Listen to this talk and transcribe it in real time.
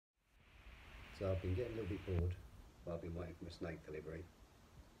So I've been getting a little bit bored, but I've been waiting for my snake delivery.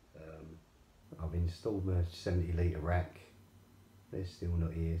 I've installed my 70 litre rack. They're still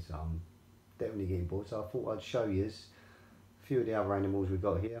not here, so I'm definitely getting bored. So I thought I'd show you a few of the other animals we've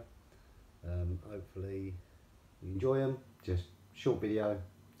got here. Hopefully you enjoy them. Just short video,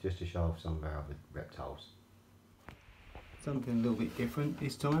 just to show off some of our other reptiles. Something a little bit different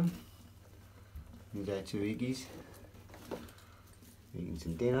this time. These are two Iggies eating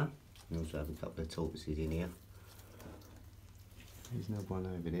some dinner. We also have a couple of tortoises in here. There's another one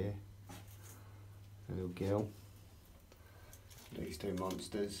over there. A little girl. These two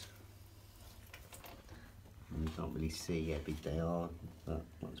monsters. And you can't really see how big they are, but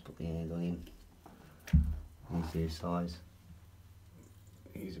let's put the hand on him. You see his size.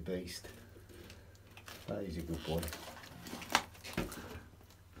 He's a beast. But he's a good boy.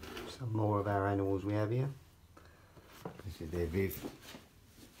 Some more of our animals we have here. This is their Viv.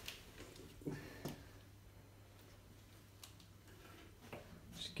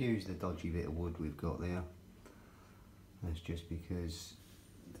 Excuse the dodgy bit of wood we've got there. That's just because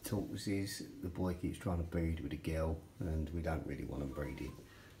the tortoises, the boy keeps trying to breed with a girl and we don't really want them breeding,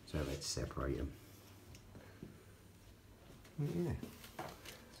 so let's separate them. Yeah,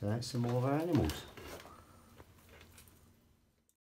 so that's some more of our animals.